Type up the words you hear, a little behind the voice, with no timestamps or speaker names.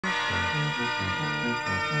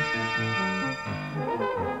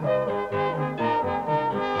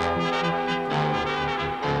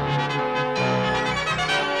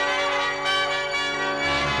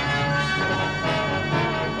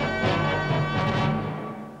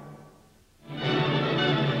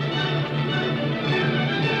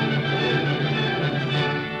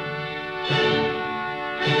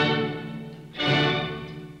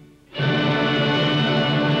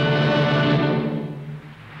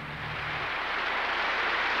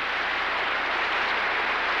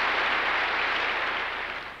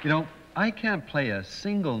You know, I can't play a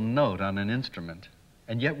single note on an instrument,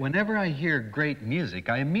 and yet whenever I hear great music,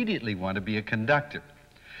 I immediately want to be a conductor.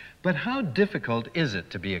 But how difficult is it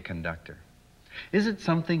to be a conductor? Is it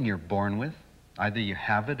something you're born with? Either you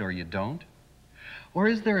have it or you don't? Or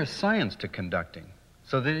is there a science to conducting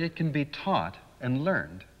so that it can be taught and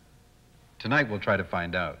learned? Tonight we'll try to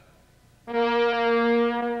find out.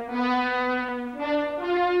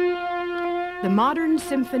 The modern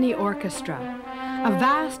symphony orchestra, a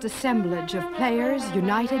vast assemblage of players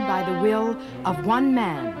united by the will of one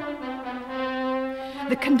man.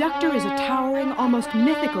 The conductor is a towering, almost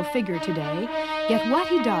mythical figure today, yet what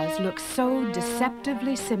he does looks so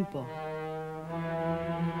deceptively simple.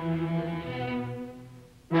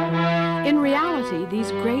 In reality,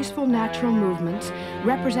 these graceful natural movements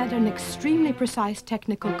represent an extremely precise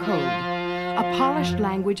technical code, a polished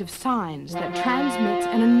language of signs that transmits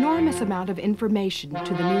an enormous amount of information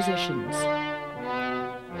to the musicians.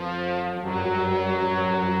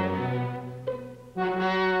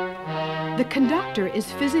 The conductor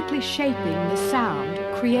is physically shaping the sound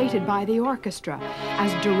created by the orchestra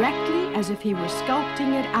as directly as if he were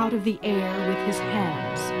sculpting it out of the air with his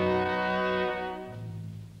hands.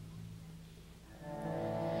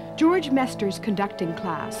 George Mester's conducting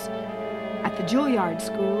class at the Juilliard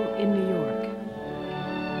School in New York.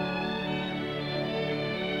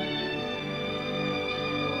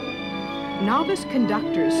 Novice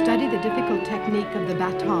conductors study the difficult technique of the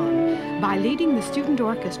baton by leading the student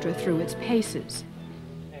orchestra through its paces.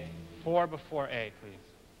 A. 4 before A, please.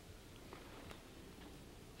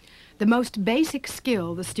 The most basic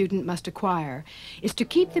skill the student must acquire is to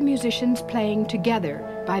keep the musicians playing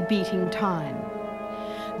together by beating time.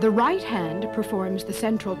 The right hand performs the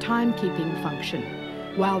central timekeeping function,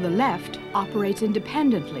 while the left operates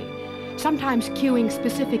independently, sometimes cueing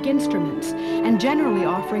specific instruments and generally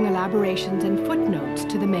offering elaborations and footnotes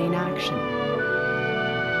to the main action.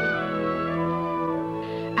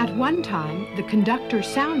 At one time, the conductor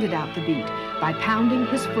sounded out the beat by pounding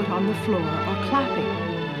his foot on the floor or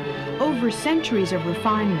clapping. Over centuries of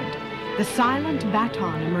refinement, the silent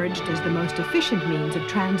baton emerged as the most efficient means of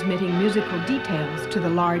transmitting musical details to the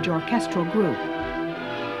large orchestral group.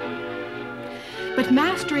 But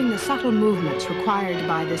mastering the subtle movements required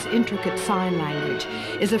by this intricate sign language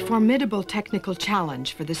is a formidable technical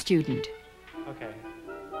challenge for the student. Okay.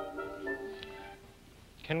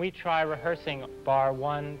 Can we try rehearsing bar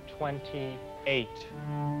 128?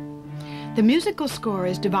 The musical score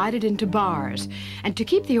is divided into bars, and to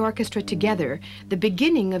keep the orchestra together, the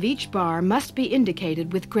beginning of each bar must be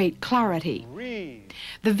indicated with great clarity. Read.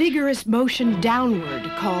 The vigorous motion downward,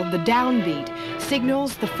 called the downbeat,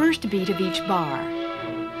 signals the first beat of each bar.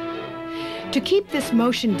 To keep this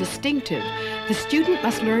motion distinctive, the student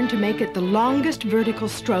must learn to make it the longest vertical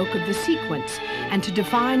stroke of the sequence and to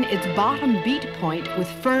define its bottom beat point with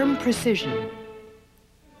firm precision.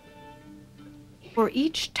 For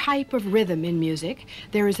each type of rhythm in music,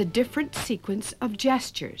 there is a different sequence of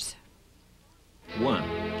gestures. 1,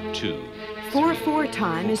 2. 4/4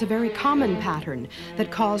 time is a very common pattern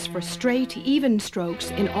that calls for straight, even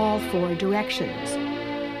strokes in all 4 directions.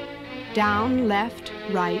 Down, left,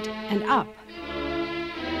 right, and up.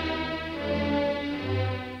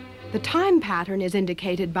 The time pattern is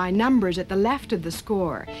indicated by numbers at the left of the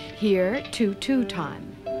score. Here, 2/2 time.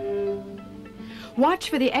 Watch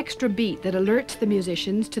for the extra beat that alerts the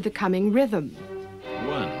musicians to the coming rhythm.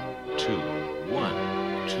 1, 2,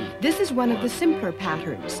 1, 2. This is one of the simpler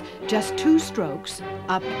patterns, just 2 strokes,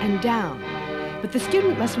 up and down. But the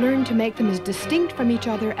student must learn to make them as distinct from each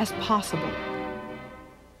other as possible.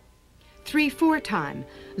 3/4 time,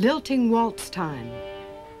 lilting waltz time.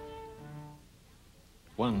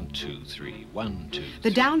 1, 2, 3, 1, 2.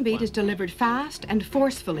 The downbeat one. is delivered fast and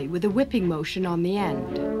forcefully with a whipping motion on the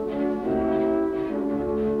end.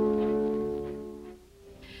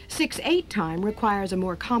 6/8 time requires a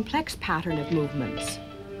more complex pattern of movements.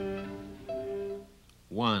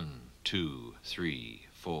 1, 2, 3,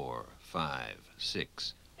 4, 5,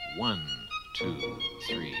 6. 1, 2,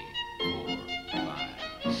 3, 4, 5.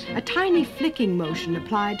 A tiny flicking motion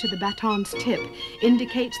applied to the baton's tip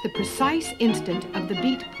indicates the precise instant of the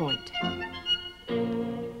beat point.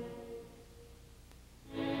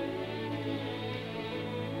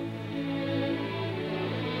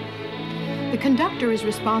 The conductor is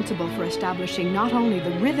responsible for establishing not only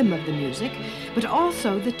the rhythm of the music, but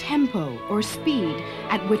also the tempo or speed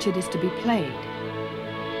at which it is to be played.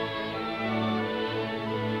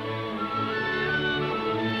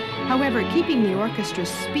 However, keeping the orchestra's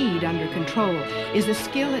speed under control is a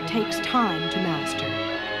skill it takes time to master.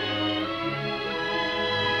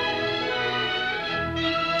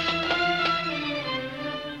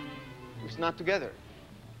 It's not together.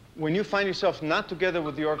 When you find yourself not together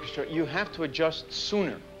with the orchestra, you have to adjust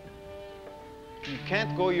sooner. You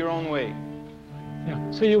can't go your own way.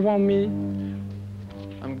 Yeah. So you want me?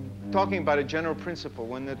 I'm talking about a general principle.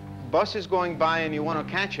 When the bus is going by and you want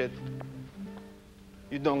to catch it,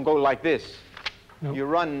 you don't go like this. No. You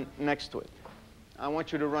run next to it. I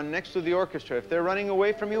want you to run next to the orchestra. If they're running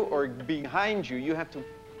away from you or behind you, you have to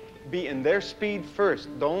be in their speed first.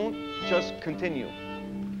 Don't just continue.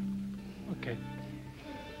 Okay.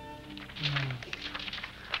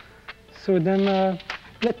 So then,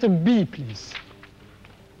 letter B, please.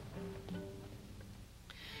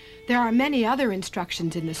 There are many other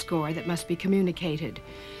instructions in the score that must be communicated.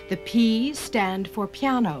 The P's stand for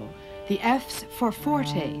piano, the F's for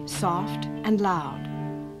forte, soft and loud.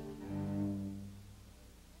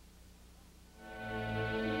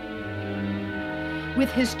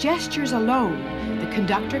 With his gestures alone, the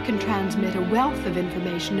conductor can transmit a wealth of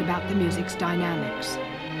information about the music's dynamics.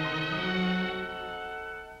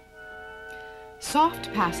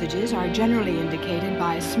 Soft passages are generally indicated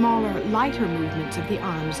by smaller, lighter movements of the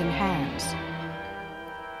arms and hands.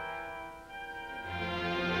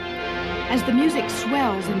 As the music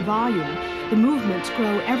swells in volume, the movements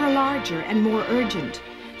grow ever larger and more urgent.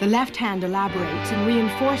 The left hand elaborates and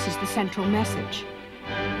reinforces the central message.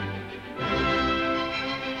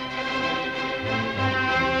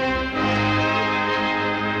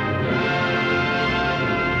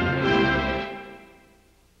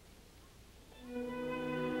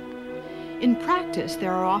 In practice,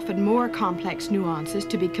 there are often more complex nuances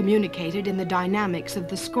to be communicated in the dynamics of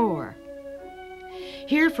the score.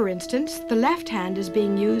 Here, for instance, the left hand is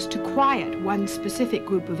being used to quiet one specific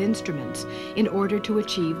group of instruments in order to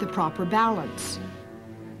achieve the proper balance.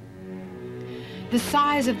 The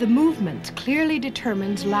size of the movement clearly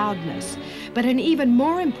determines loudness, but an even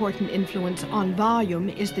more important influence on volume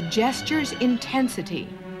is the gesture's intensity.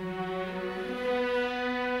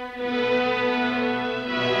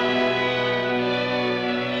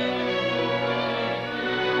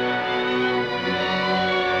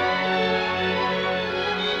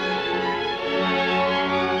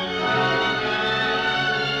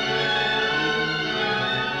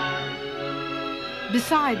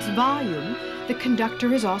 Besides volume, the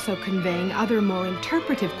conductor is also conveying other more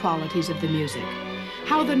interpretive qualities of the music,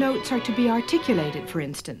 how the notes are to be articulated, for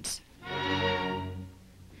instance.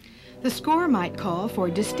 The score might call for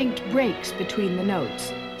distinct breaks between the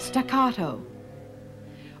notes, staccato,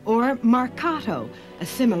 or marcato, a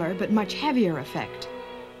similar but much heavier effect.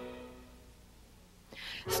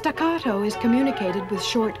 Staccato is communicated with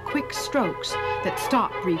short, quick strokes that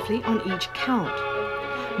stop briefly on each count.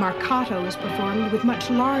 Marcato is performed with much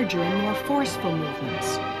larger and more forceful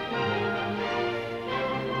movements.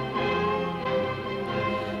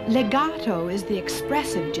 Legato is the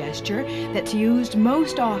expressive gesture that's used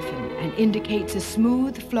most often and indicates a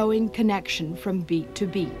smooth flowing connection from beat to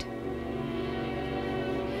beat.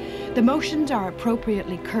 The motions are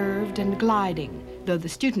appropriately curved and gliding, though the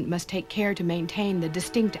student must take care to maintain the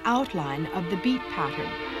distinct outline of the beat pattern.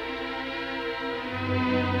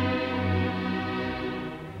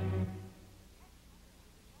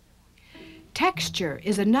 Texture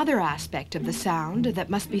is another aspect of the sound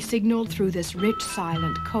that must be signaled through this rich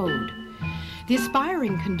silent code. The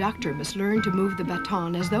aspiring conductor must learn to move the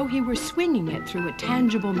baton as though he were swinging it through a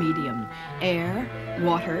tangible medium, air,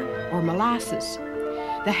 water, or molasses.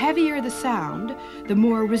 The heavier the sound, the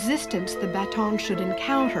more resistance the baton should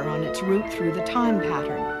encounter on its route through the time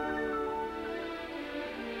pattern.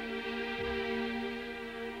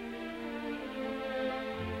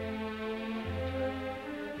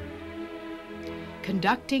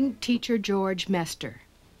 Conducting teacher George Mester.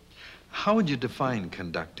 How would you define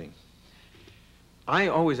conducting? I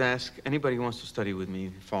always ask anybody who wants to study with me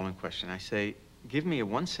the following question. I say, give me a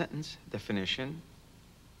one-sentence definition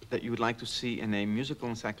that you would like to see in a musical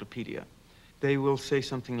encyclopedia. They will say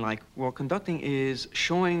something like, well, conducting is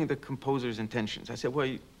showing the composer's intentions. I said, well,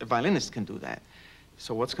 a violinist can do that.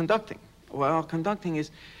 So what's conducting? Well, conducting is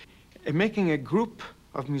making a group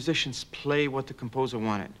of musicians play what the composer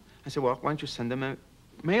wanted. I said, well, why don't you send them a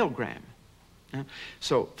mailgram? Yeah?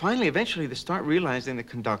 So finally, eventually, they start realizing that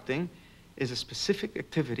conducting is a specific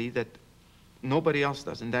activity that nobody else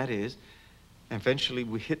does, and that is, eventually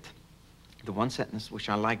we hit the one sentence which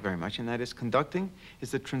I like very much, and that is, conducting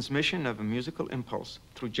is the transmission of a musical impulse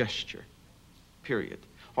through gesture, period.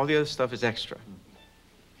 All the other stuff is extra.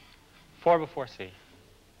 4 before C.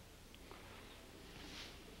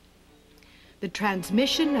 The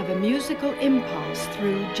transmission of a musical impulse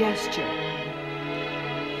through gesture.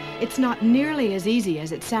 It's not nearly as easy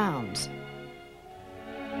as it sounds.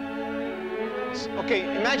 Okay,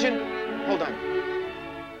 imagine, hold on.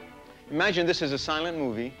 Imagine this is a silent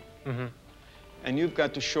movie, and you've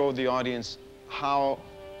got to show the audience how,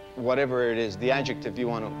 whatever it is, the adjective you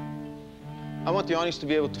want to, I want the audience to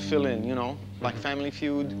be able to fill in, you know, like Family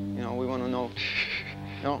Feud, you know, we want to know,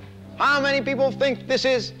 you know, how many people think this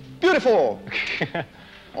is beautiful,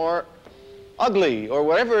 or ugly, or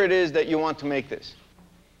whatever it is that you want to make this.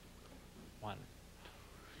 1.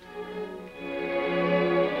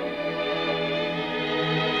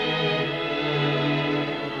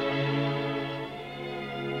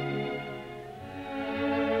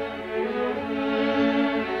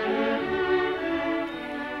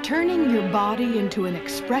 Turning your body into an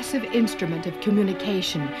expressive instrument of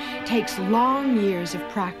communication takes long years of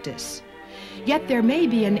practice. Yet there may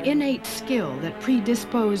be an innate skill that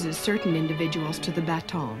predisposes certain individuals to the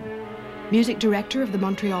baton. Music director of the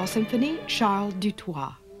Montreal Symphony, Charles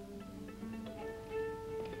Dutoit.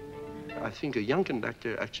 I think a young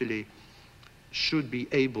conductor actually should be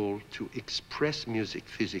able to express music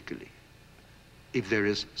physically, if there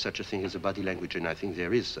is such a thing as a body language, and I think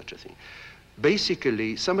there is such a thing.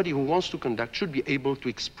 Basically, somebody who wants to conduct should be able to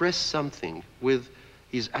express something with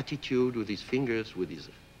his attitude, with his fingers, with his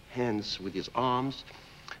hands, with his arms,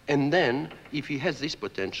 and then, if he has this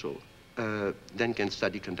potential, then can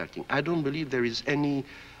study conducting. I don't believe there is any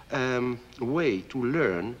way to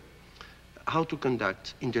learn how to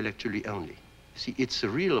conduct intellectually only. See, it's a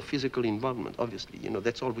real physical involvement, obviously. You know,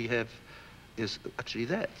 that's all we have is actually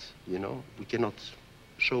that, you know. We cannot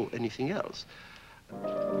show anything else.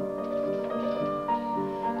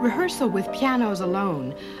 Rehearsal with pianos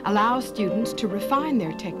alone allows students to refine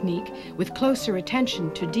their technique with closer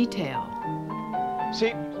attention to detail.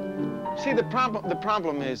 See, the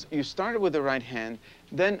problem is you started with the right hand,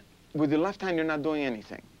 then with the left hand you're not doing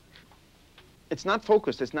anything. It's not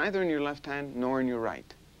focused. It's neither in your left hand nor in your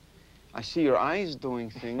right. I see your eyes doing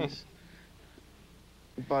things,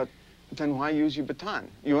 but then why use your baton?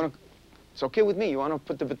 You want to, it's okay with me. You want to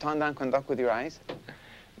put the baton down, conduct with your eyes?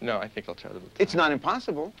 No, I think I'll try the baton. It's not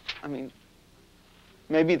impossible. I mean,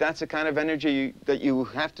 maybe that's the kind of energy that you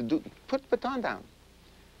have to do. Put the baton down.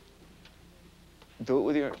 Do it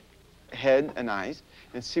with your head and eyes,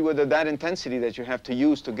 and see whether that intensity that you have to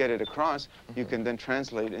use to get it across, you can then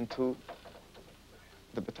translate into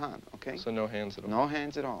the baton, okay? So no hands at all? No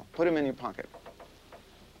hands at all. Put them in your pocket.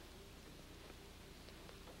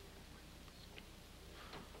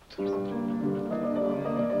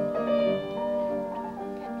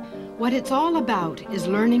 What it's all about is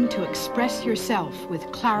learning to express yourself with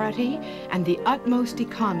clarity and the utmost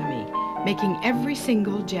economy, making every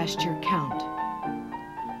single gesture count.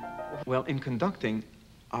 Well, in conducting,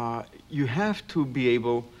 you have to be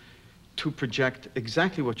able to project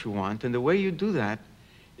exactly what you want, and the way you do that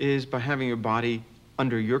is by having your body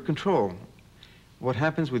under your control. What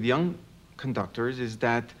happens with young conductors is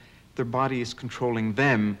that their body is controlling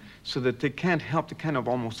them so that they can't help to kind of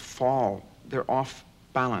almost fall. They're off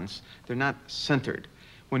balance. They're not centered.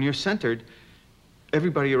 When you're centered,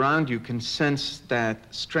 everybody around you can sense that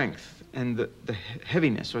strength and the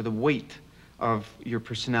heaviness or the weight of your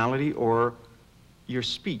personality or your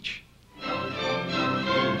speech.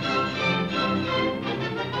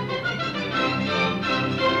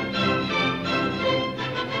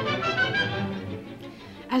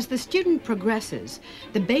 As the student progresses,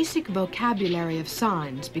 the basic vocabulary of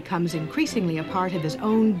signs becomes increasingly a part of his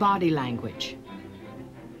own body language.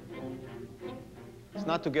 It's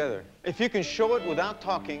not together. If you can show it without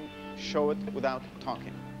talking, show it without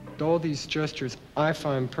talking. All these gestures, I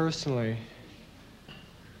find personally,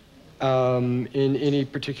 in any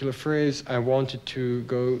particular phrase, I wanted to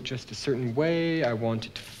go just a certain way, I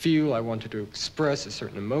wanted to feel, I wanted to express a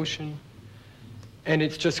certain emotion. And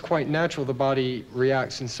it's just quite natural the body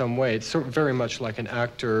reacts in some way. It's sort of very much like an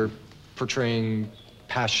actor portraying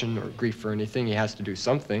passion or grief or anything. He has to do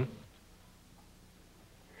something.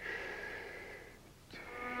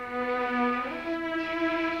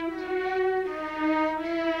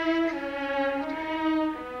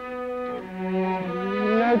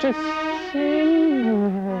 No, just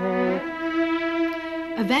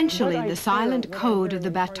Eventually, the silent code of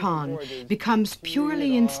the baton becomes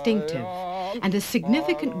purely instinctive, and a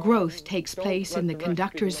significant growth takes place in the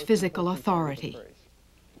conductor's physical authority.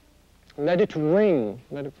 Let it ring.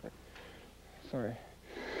 Let it. Sorry.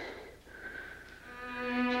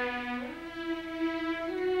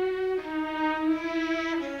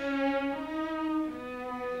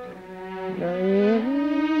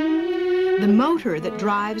 The motor that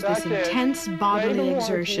drives this intense bodily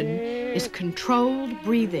exertion is controlled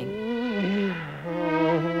breathing.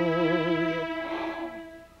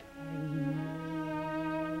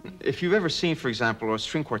 If you've ever seen, for example, a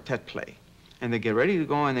string quartet play, and they get ready to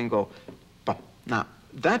go and then go, bum. Now,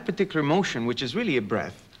 that particular motion, which is really a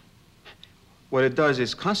breath, what it does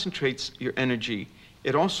is concentrates your energy.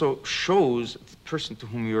 It also shows the person to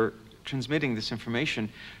whom you're transmitting this information,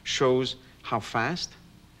 shows how fast,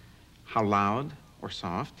 how loud or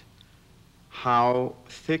soft, how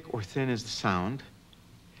thick or thin is the sound,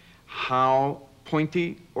 how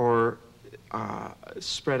pointy or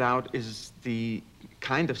spread out is the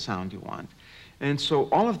kind of sound you want. And so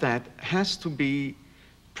all of that has to be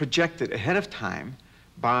projected ahead of time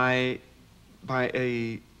by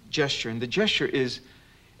a gesture, and the gesture is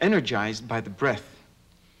energized by the breath.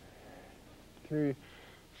 3,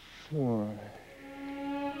 4.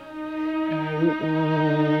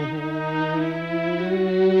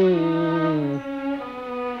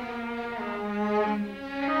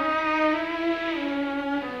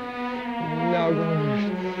 Now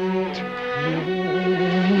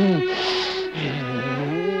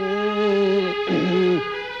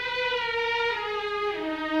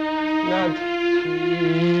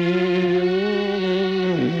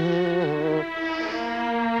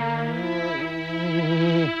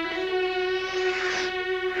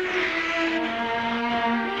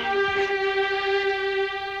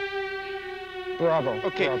Bravo.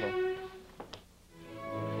 Okay. Bravo.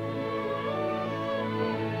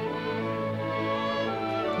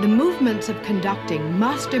 The movements of conducting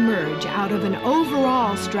must emerge out of an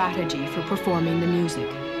overall strategy for performing the music.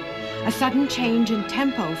 A sudden change in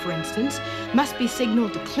tempo, for instance, must be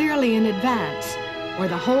signaled clearly in advance, or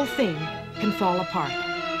the whole thing can fall apart.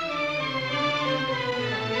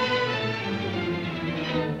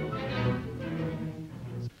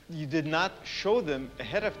 You did not show them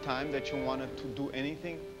ahead of time that you wanted to do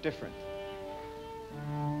anything different.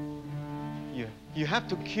 You have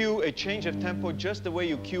to cue a change of tempo just the way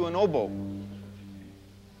you cue an oboe.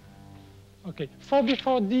 Okay, 4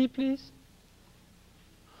 before D, please.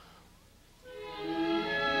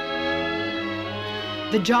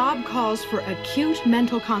 The job calls for acute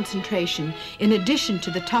mental concentration in addition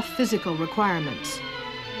to the tough physical requirements.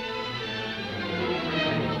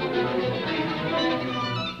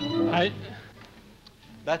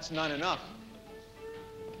 That's not enough.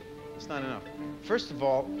 It's not enough. First of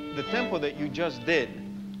all, the tempo that you just did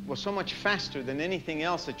was so much faster than anything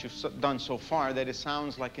else that you've done so far that it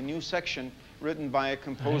sounds like a new section written by a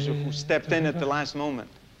composer who stepped in at the last moment.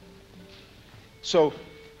 So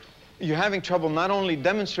you're having trouble not only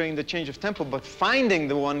demonstrating the change of tempo, but finding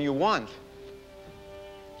the one you want.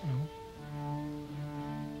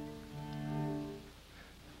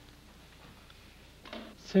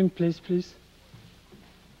 Same place, please.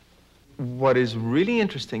 What is really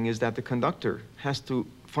interesting is that the conductor has to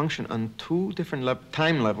function on 2 different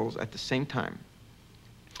time levels at the same time.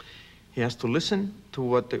 He has to listen to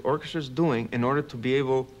what the orchestra is doing in order to be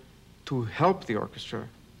able to help the orchestra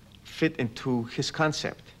fit into his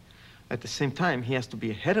concept. At the same time, he has to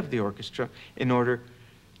be ahead of the orchestra in order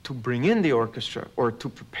to bring in the orchestra or to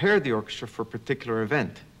prepare the orchestra for a particular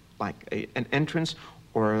event, like an entrance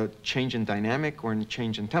or a change in dynamic or a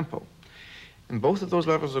change in tempo. And both of those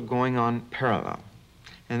levels are going on parallel.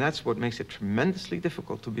 And that's what makes it tremendously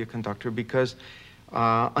difficult to be a conductor, because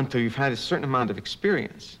until you've had a certain amount of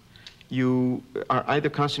experience, you are either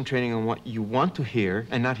concentrating on what you want to hear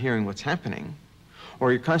and not hearing what's happening,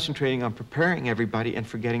 or you're concentrating on preparing everybody and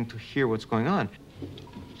forgetting to hear what's going on.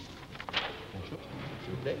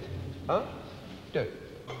 1, 2,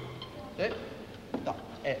 3, dans,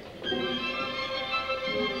 et.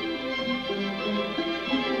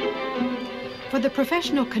 For the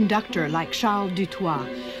professional conductor like Charles Dutoit,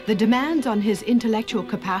 the demands on his intellectual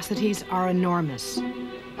capacities are enormous.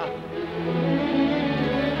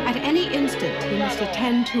 At any instant, he must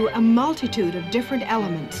attend to a multitude of different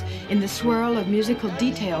elements in the swirl of musical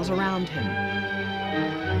details around him.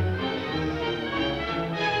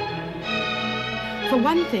 For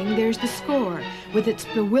one thing, there's the score, with its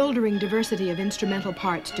bewildering diversity of instrumental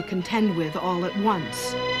parts to contend with all at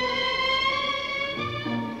once.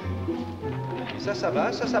 ça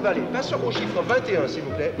va aller. Passe au chiffre 21, s'il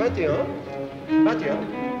vous plaît. 21. 21.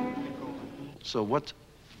 So what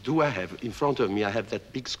do I have in front of me? I have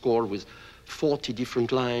that big score with 40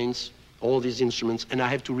 different lines, all these instruments, and I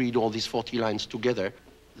have to read all these 40 lines together.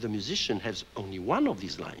 The musician has only one of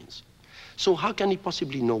these lines. So how can he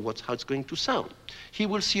possibly know how it's going to sound? He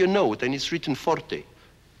will see a note and it's written forte.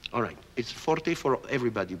 All right, it's forte for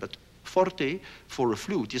everybody, but forte for a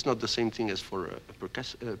flute is not the same thing as for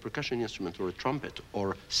a percussion instrument or a trumpet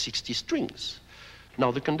or 60 strings.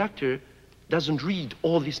 Now the conductor doesn't read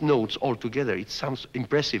all these notes all together. It sounds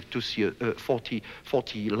impressive to see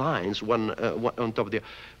 40 lines, one on top of the other.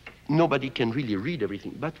 Nobody can really read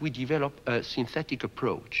everything, but we develop a synthetic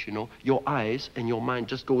approach, you know. Your eyes and your mind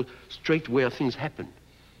just go straight where things happen.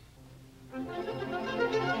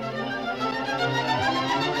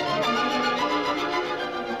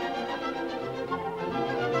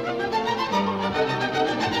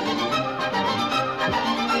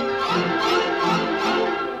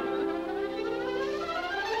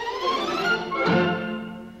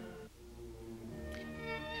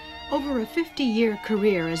 Over a 50-year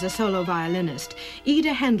career as a solo violinist,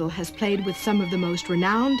 Ida Hendel has played with some of the most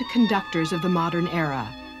renowned conductors of the modern era.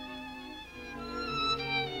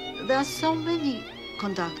 There are so many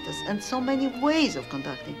conductors and so many ways of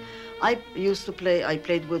conducting. I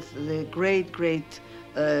played with the great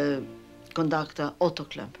conductor Otto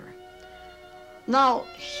Klemperer. Now,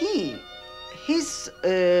 his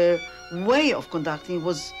way of conducting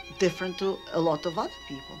was different to a lot of other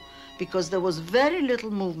people, because there was very little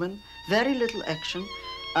movement, very little action.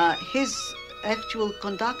 His actual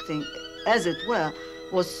conducting, as it were,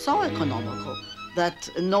 was so economical that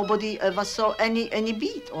nobody ever saw any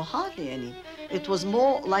beat, or hardly any. It was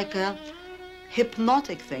more like a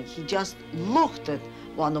hypnotic thing. He just looked at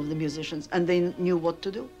one of the musicians and they knew what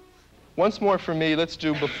to do. Once more for me, let's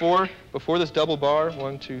do before this double bar,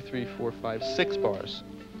 1, 2, 3, 4, 5, 6 bars.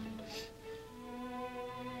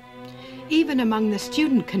 Even among the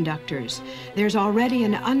student conductors, there's already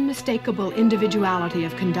an unmistakable individuality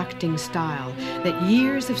of conducting style that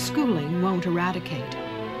years of schooling won't eradicate.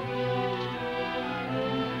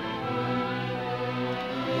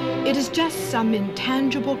 It is just some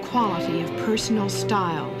intangible quality of personal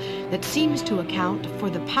style that seems to account for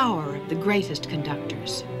the power of the greatest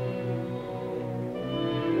conductors.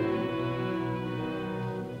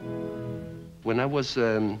 When I was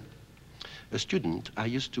a student, I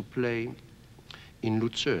used to play in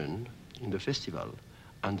Lucerne, in the festival,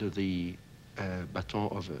 under the baton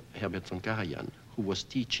of Herbert von Karajan, who was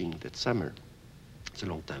teaching that summer. It's a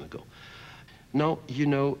long time ago. Now, you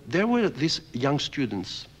know, there were these young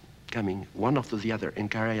students coming, one after the other, and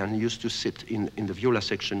Karajan used to sit in the viola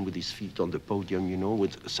section with his feet on the podium, you know,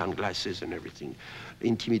 with sunglasses and everything,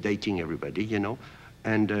 intimidating everybody, you know.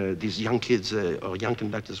 And these young kids or young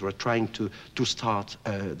conductors were trying to start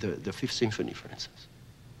the Fifth Symphony, for instance.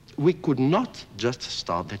 We could not just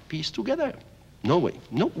start that piece together. No way,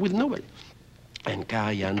 with nobody. And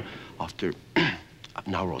Karajan, after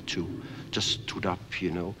an hour or two, just stood up, you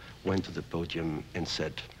know, went to the podium and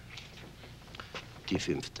said, Die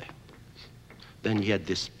Fünfte. Then he had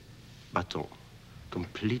this baton,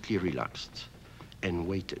 completely relaxed, and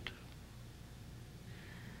waited.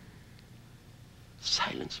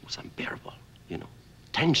 Silence was unbearable, you know,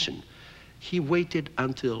 tension. He waited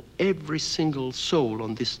until every single soul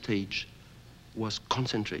on this stage was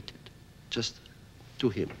concentrated just to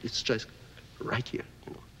him. It's just right here,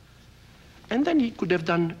 you know. And then he could have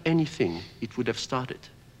done anything. It would have started,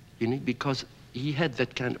 you know, because he had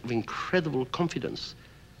that kind of incredible confidence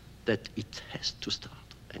that it has to start.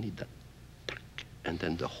 And he did. And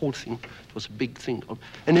then the whole thing, it was a big thing.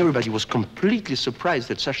 And everybody was completely surprised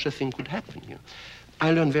that such a thing could happen. You know?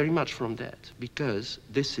 I learned very much from that, because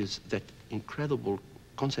this is that incredible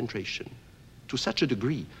concentration to such a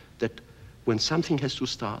degree that when something has to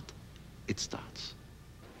start, it starts.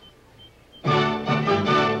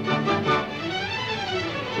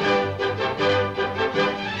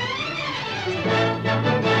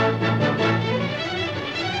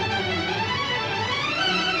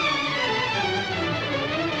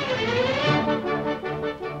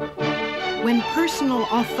 When personal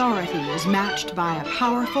authority is matched by a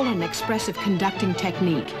powerful and expressive conducting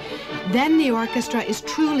technique, then the orchestra is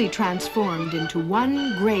truly transformed into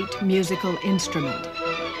one great musical instrument.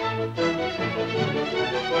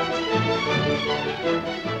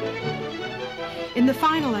 In the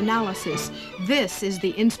final analysis, this is the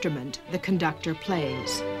instrument the conductor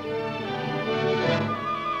plays.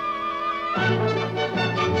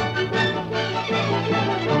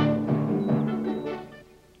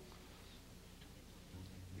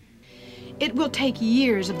 It will take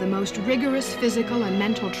years of the most rigorous physical and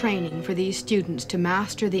mental training for these students to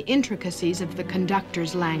master the intricacies of the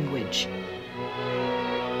conductor's language.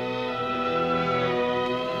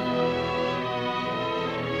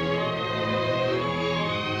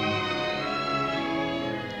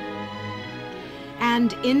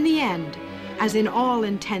 And in the end, as in all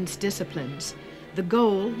intense disciplines, the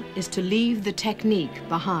goal is to leave the technique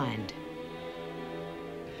behind.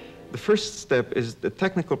 The first step is the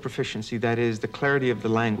technical proficiency, that is the clarity of the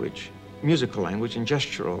language, musical language and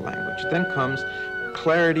gestural language. Then comes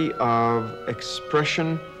clarity of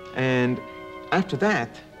expression, and after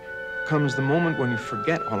that comes the moment when you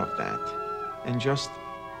forget all of that and just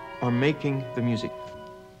are making the music.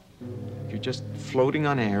 You're just floating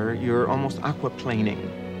on air, you're almost aquaplaning.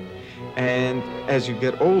 And as you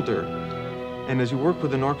get older, and as you work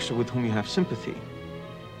with an orchestra with whom you have sympathy,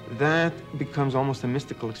 that becomes almost a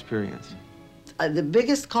mystical experience. The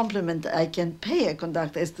biggest compliment I can pay a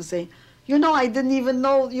conductor is to say, you know, I didn't even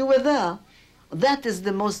know you were there. That is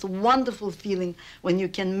the most wonderful feeling, when you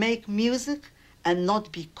can make music and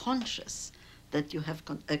not be conscious that you have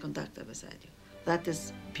a conductor beside you. That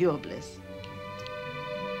is pure bliss.